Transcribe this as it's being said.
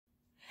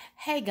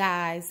Hey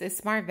guys,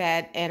 it's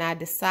Marvette, and I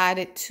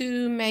decided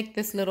to make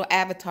this little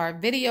avatar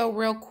video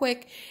real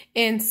quick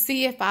and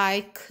see if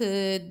I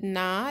could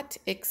not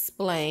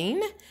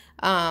explain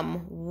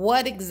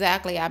what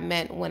exactly I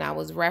meant when I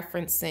was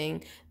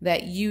referencing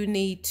that you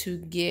need to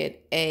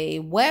get a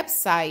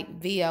website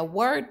via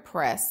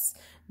WordPress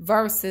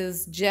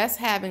versus just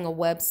having a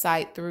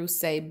website through,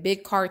 say,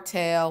 Big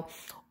Cartel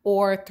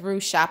or through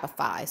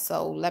Shopify.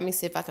 So let me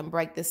see if I can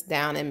break this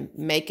down and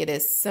make it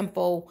as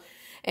simple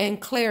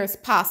and clear as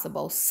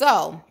possible.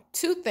 So,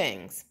 two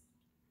things.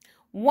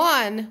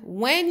 One,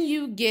 when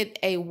you get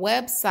a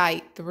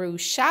website through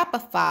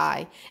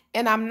Shopify,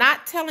 and I'm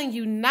not telling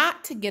you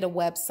not to get a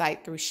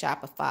website through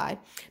Shopify,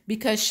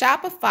 because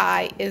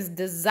Shopify is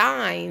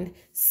designed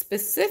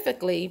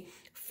specifically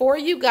for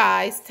you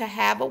guys to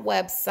have a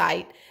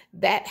website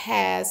that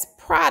has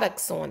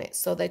products on it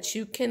so that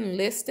you can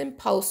list and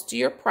post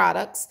your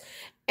products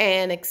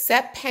and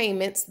accept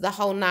payments, the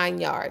whole 9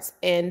 yards.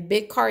 And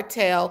Big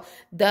Cartel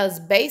does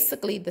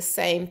basically the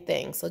same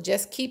thing. So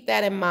just keep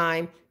that in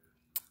mind,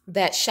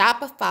 that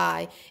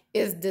Shopify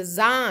is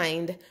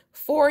designed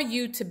for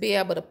you to be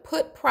able to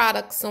put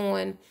products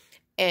on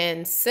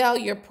and sell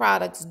your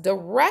products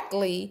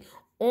directly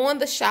on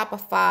the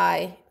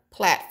Shopify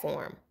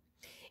platform.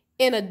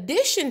 In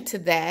addition to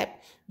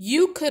that,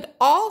 you could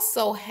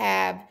also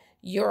have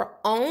your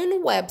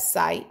own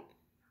website,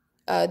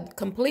 a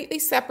completely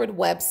separate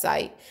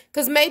website,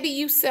 because maybe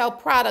you sell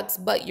products,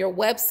 but your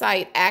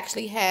website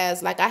actually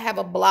has, like I have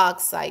a blog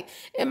site,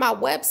 and my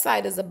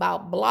website is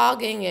about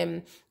blogging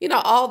and,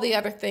 all the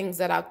other things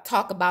that I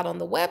talk about on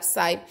the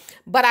website,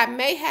 but I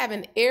may have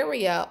an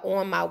area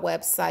on my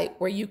website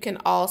where you can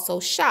also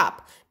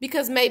shop,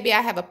 because maybe I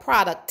have a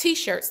product,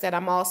 t-shirts, that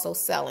I'm also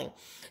selling.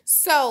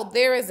 So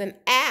there is an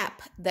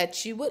app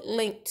that you would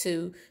link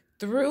to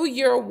through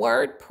your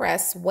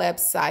WordPress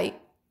website,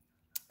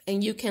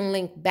 and you can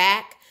link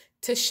back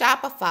to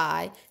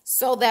Shopify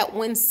so that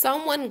when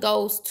someone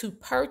goes to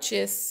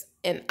purchase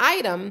an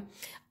item,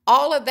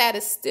 all of that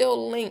is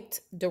still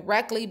linked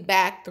directly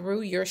back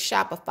through your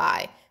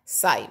Shopify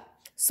site.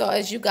 So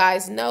as you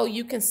guys know,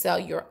 you can sell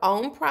your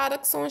own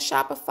products on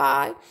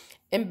Shopify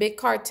and Big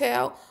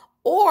Cartel,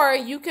 or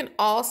you can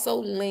also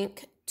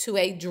link to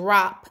a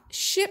drop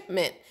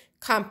shipment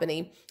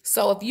company.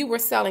 So if you were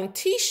selling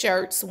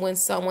t-shirts, when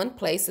someone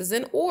places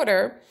an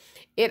order,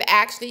 it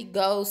actually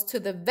goes to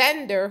the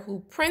vendor who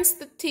prints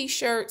the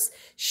t-shirts,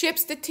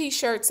 ships the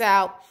t-shirts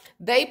out.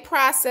 They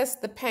process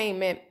the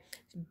payment.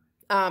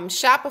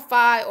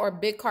 Shopify or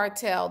Big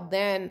Cartel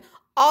then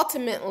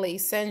ultimately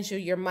sends you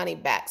your money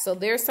back. So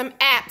there's some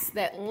apps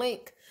that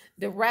link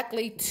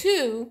directly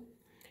to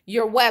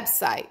your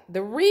website.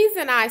 The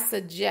reason I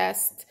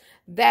suggest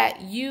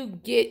that you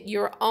get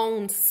your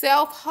own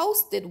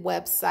self-hosted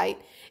website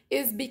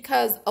is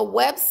because a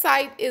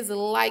website is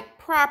like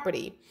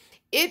property.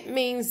 It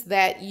means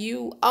that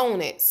you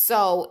own it.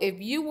 So if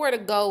you were to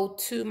go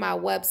to my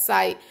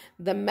website,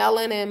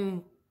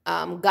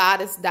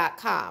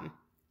 themelaningoddess.com,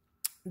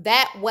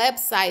 that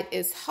website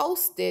is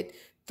hosted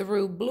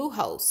through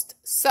Bluehost.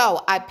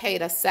 So I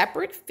paid a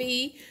separate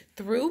fee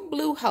through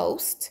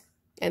Bluehost,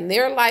 and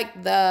they're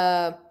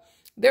the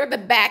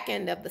back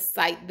end of the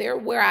site. They're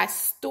where I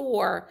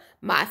store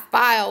my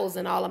files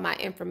and all of my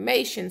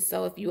information.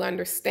 So if you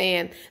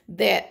understand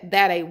that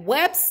a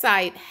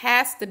website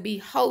has to be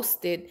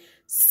hosted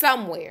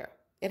somewhere.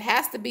 It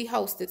has to be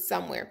hosted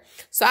somewhere.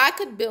 So I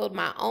could build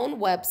my own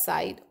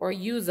website or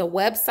use a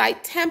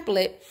website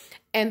template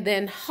and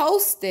then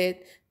host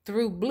it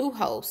through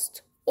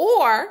Bluehost.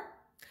 Or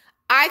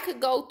I could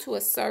go to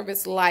a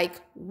service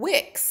like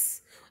Wix.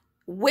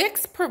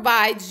 Wix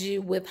provides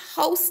you with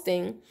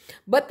hosting,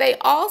 but they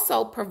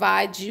also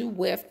provide you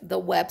with the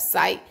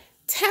website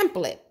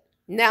template.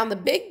 Now, the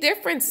big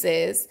difference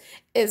is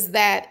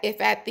that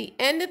if at the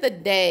end of the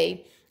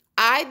day,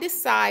 I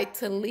decide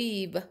to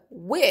leave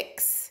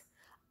Wix,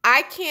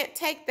 I can't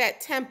take that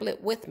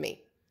template with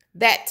me.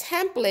 That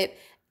template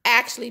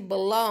actually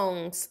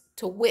belongs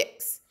to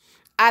Wix.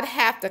 I'd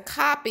have to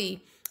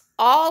copy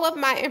all of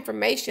my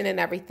information and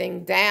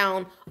everything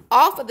down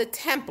off of the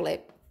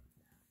template.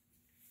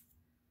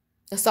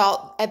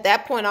 So at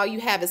that point, all you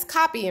have is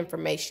copy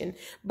information,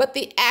 but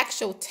the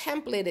actual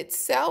template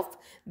itself,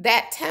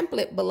 that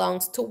template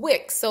belongs to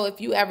Wix. So if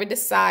you ever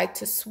decide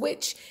to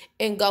switch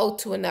and go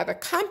to another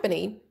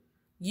company,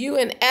 you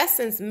in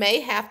essence may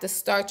have to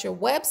start your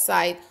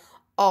website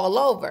all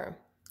over.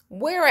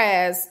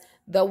 Whereas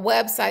the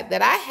website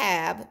that I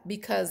have,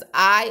 because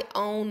I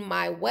own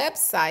my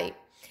website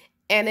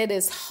and it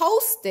is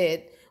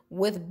hosted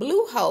with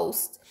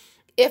Bluehost,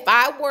 if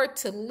I were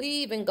to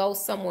leave and go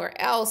somewhere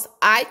else,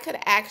 I could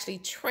actually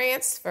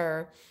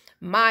transfer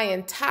my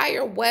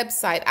entire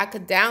website. I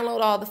could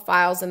download all the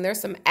files, and there's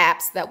some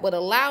apps that would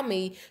allow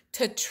me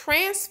to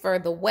transfer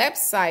the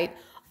website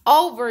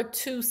over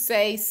to,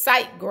 say,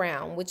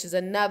 SiteGround, which is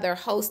another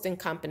hosting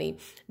company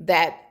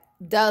that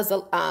does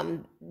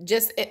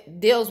it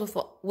deals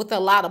with a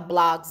lot of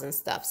blogs and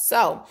stuff.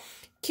 So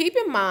keep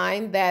in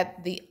mind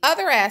that the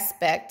other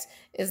aspect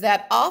is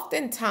that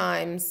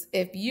oftentimes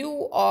if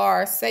you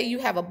are, say you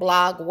have a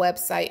blog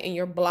website and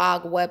your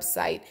blog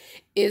website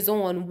is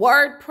on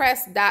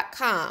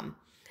wordpress.com,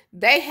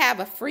 they have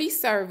a free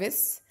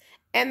service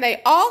and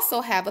they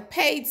also have a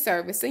paid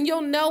service. And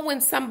you'll know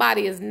when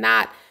somebody is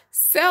not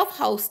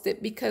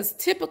self-hosted because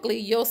typically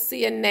you'll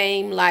see a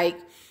name like,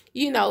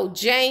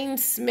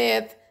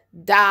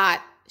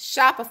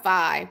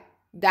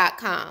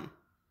 janesmith.shopify.com.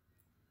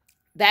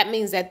 That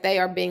means that they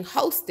are being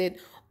hosted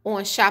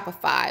on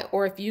Shopify.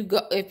 Or if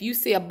you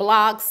see a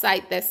blog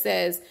site that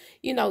says,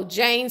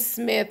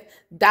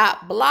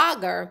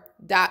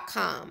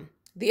 janesmith.blogger.com.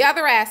 The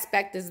other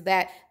aspect is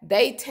that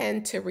they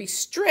tend to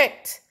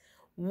restrict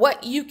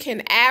what you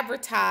can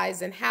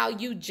advertise and how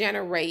you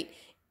generate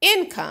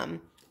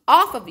income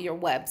off of your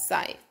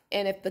website.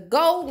 And if the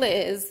goal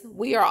is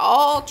we are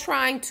all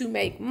trying to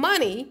make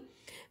money,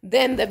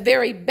 then the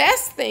very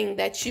best thing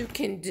that you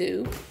can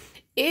do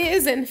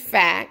is, in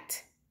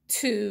fact,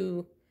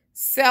 to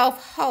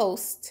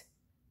self-host,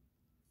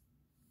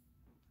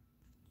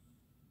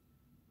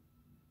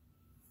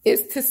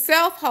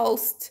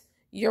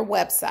 your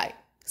website.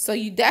 So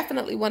you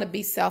definitely want to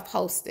be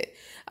self-hosted.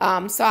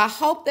 So I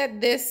hope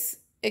that this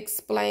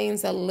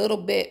explains a little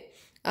bit.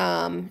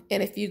 And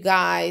if you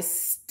guys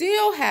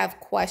still have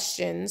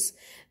questions,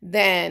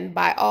 then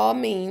by all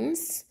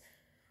means,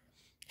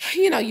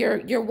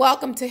 you're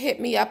welcome to hit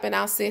me up and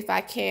I'll see if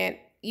I can't,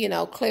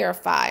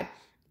 clarify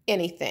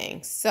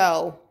anything.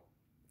 So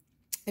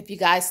if you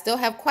guys still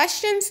have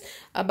questions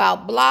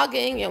about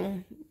blogging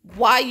and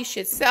why you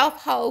should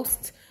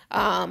self-host,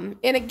 and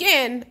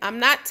again, I'm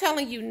not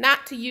telling you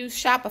not to use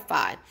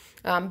Shopify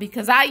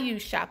because I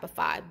use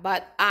Shopify,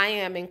 but I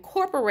am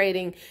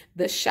incorporating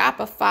the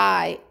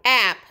Shopify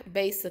app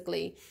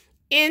basically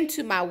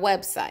into my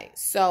website.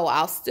 So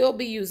I'll still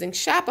be using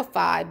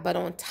Shopify, but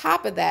on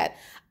top of that,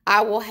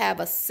 I will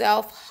have a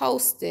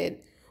self-hosted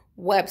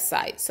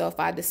website. So if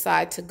I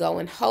decide to go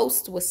and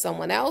host with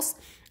someone else,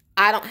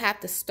 I don't have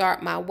to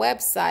start my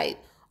website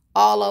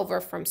all over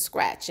from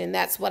scratch. And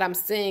that's what I'm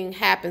seeing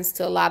happens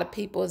to a lot of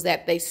people, is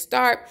that they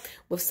start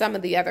with some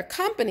of the other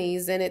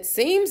companies and it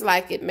seems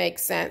like it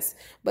makes sense,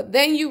 but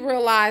then you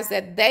realize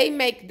that they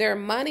make their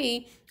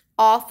money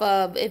off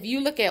of, if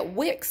you look at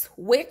Wix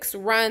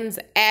runs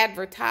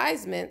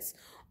advertisements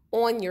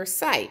on your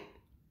site.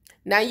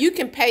 Now you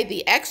can pay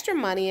the extra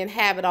money and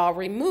have it all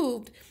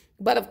removed,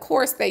 but of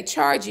course they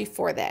charge you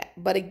for that.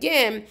 But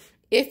again,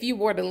 if you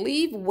were to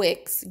leave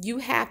Wix, you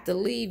have to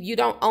leave. You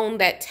don't own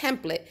that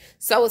template.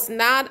 So it's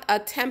not a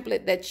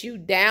template that you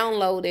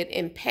downloaded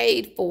and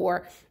paid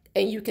for,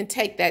 and you can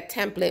take that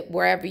template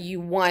wherever you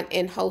want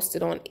and host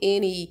it on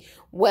any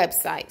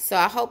website. So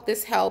I hope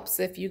this helps.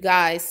 If you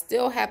guys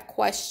still have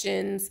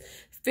questions,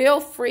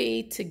 feel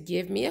free to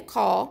give me a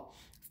call,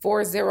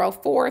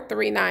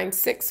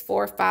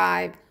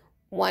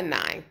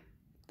 404-396-4519.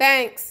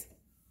 Thanks.